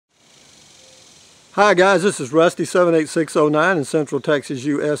Hi guys, this is Rusty 78609 in Central Texas,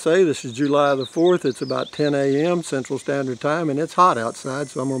 USA. This is July the 4th. It's about 10 a.m. Central Standard Time and it's hot outside,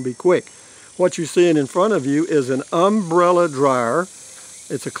 so I'm going to be quick. What you're seeing in front of you is an umbrella dryer.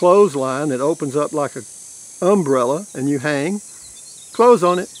 It's a clothesline that opens up like an umbrella and you hang clothes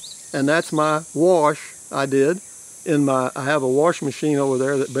on it. And that's my wash I did. I have a wash machine over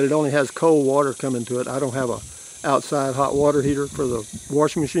there, but it only has cold water coming to it. I don't have a outside hot water heater for the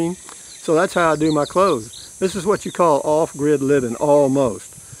washing machine. So that's how I do my clothes. This is what you call off-grid living,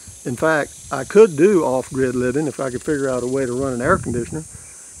 almost. In fact, I could do off-grid living if I could figure out a way to run an air conditioner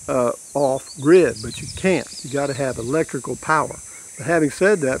off-grid, but you can't. You got to have electrical power. But having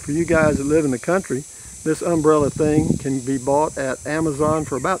said that, for you guys that live in the country, this umbrella thing can be bought at Amazon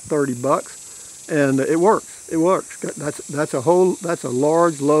for about 30 bucks, and it works. It works. That's a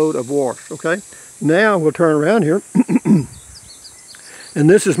large load of wash. Okay. Now we'll turn around here. And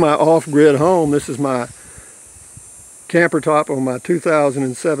this is my off-grid home. This is my camper top on my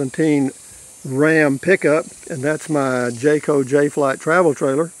 2017 Ram pickup, and that's my Jayco J-Flight travel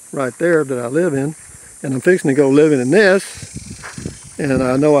trailer right there that I live in. And I'm fixing to go living in this. And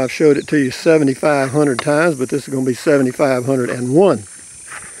I know I've showed it to you 7,500 times, but this is going to be 7,501.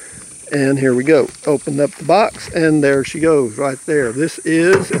 And here we go. Open up the box, and there she goes right there. This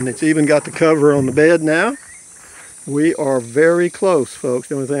is, and it's even got the cover on the bed now. We are very close, folks.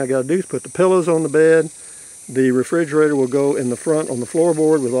 The only thing I got to do is put the pillows on the bed. The refrigerator will go in the front on the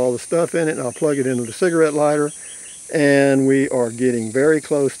floorboard with all the stuff in it, and I'll plug it into the cigarette lighter. And we are getting very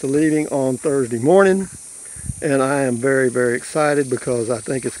close to leaving on Thursday morning. And I am very, very excited because I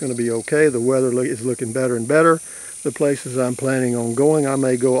think it's going to be okay. The weather is looking better and better. The places I'm planning on going, I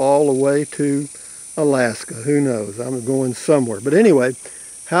may go all the way to Alaska. Who knows? I'm going somewhere. But anyway,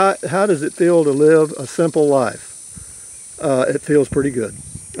 how does it feel to live a simple life? It feels pretty good,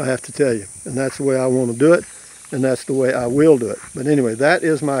 I have to tell you. And that's the way I want to do it, and that's the way I will do it. But anyway, that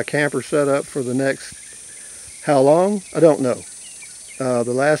is my camper setup for the next, how long? I don't know.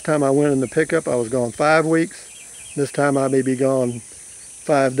 The last time I went in the pickup, I was gone 5 weeks. This time I may be gone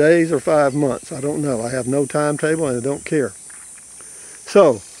 5 days or 5 months. I don't know. I have no timetable and I don't care.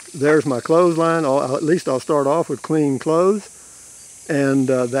 So, there's my clothesline. At least I'll start off with clean clothes, and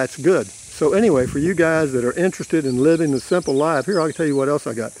that's good. So anyway, for you guys that are interested in living the simple life, here I'll tell you what else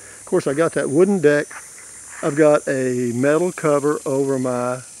I got. Of course, I got that wooden deck. I've got a metal cover over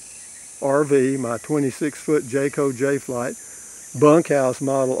my RV, my 26-foot Jayco J-Flight bunkhouse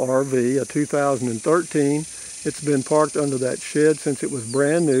model RV, a 2013. It's been parked under that shed since it was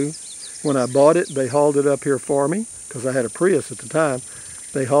brand new. When I bought it, they hauled it up here for me, because I had a Prius at the time.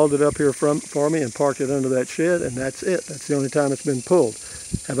 They hauled it up here for me and parked it under that shed, and that's it. That's the only time it's been pulled.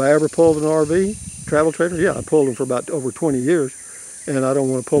 Have I ever pulled an RV, travel trailer? Yeah, I pulled them for about over 20 years, and I don't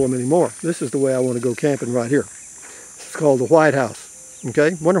want to pull them anymore. This is the way I want to go camping right here. It's called the White House,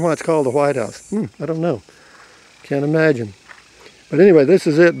 okay? Wonder why it's called the White House. I don't know. Can't imagine. But anyway, this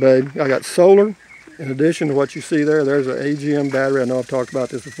is it, babe. I got solar. In addition to what you see there, there's an AGM battery. I know I've talked about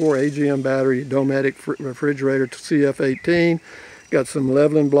this before. AGM battery, Dometic refrigerator to CF18. Got some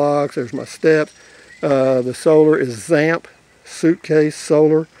leveling blocks. There's my steps. The solar is Zamp suitcase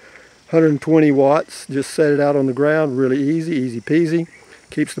solar, 120 watts. Just set it out on the ground, really easy peasy.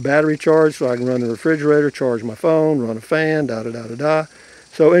 Keeps the battery charged so I can run the refrigerator, charge my phone, run a fan, da-da-da-da-da.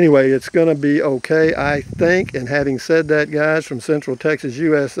 So anyway, it's going to be okay, I think. And having said that, guys, from Central Texas,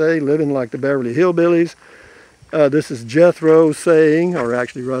 USA, living like the Beverly Hillbillies, this is Jethro saying, or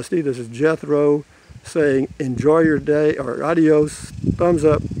actually Rusty, this is Jethro saying, enjoy your day, or adios, thumbs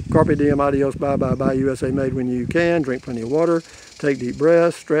up, carpe diem, adios, bye, bye, bye, USA made when you can, drink plenty of water, take deep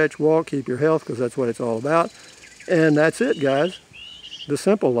breaths, stretch, walk, keep your health, because that's what it's all about. And that's it, guys. The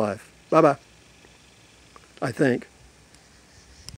simple life. Bye-bye. I think.